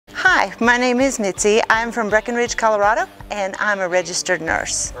Hi, my name is Mitzi. I'm from Breckenridge, Colorado, and I'm a registered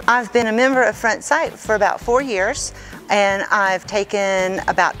nurse. I've been a member of Front Sight for about 4 years, and I've taken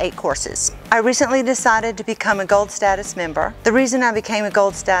about 8 courses. I recently decided to become a gold status member. The reason I became a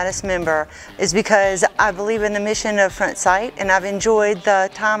gold status member is because I believe in the mission of Front Sight, and I've enjoyed the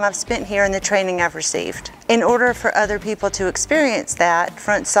time I've spent here and the training I've received. In order for other people to experience that,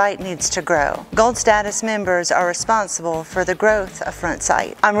 Front Sight needs to grow. Gold status members are responsible for the growth of Front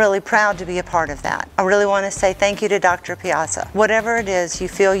Sight. I'm really proud to be a part of that. I really want to say thank you to Dr. Piazza. Whatever it is you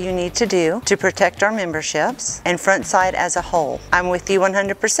feel you need to do to protect our memberships and Front Sight as a whole, I'm with you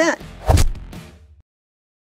 100%.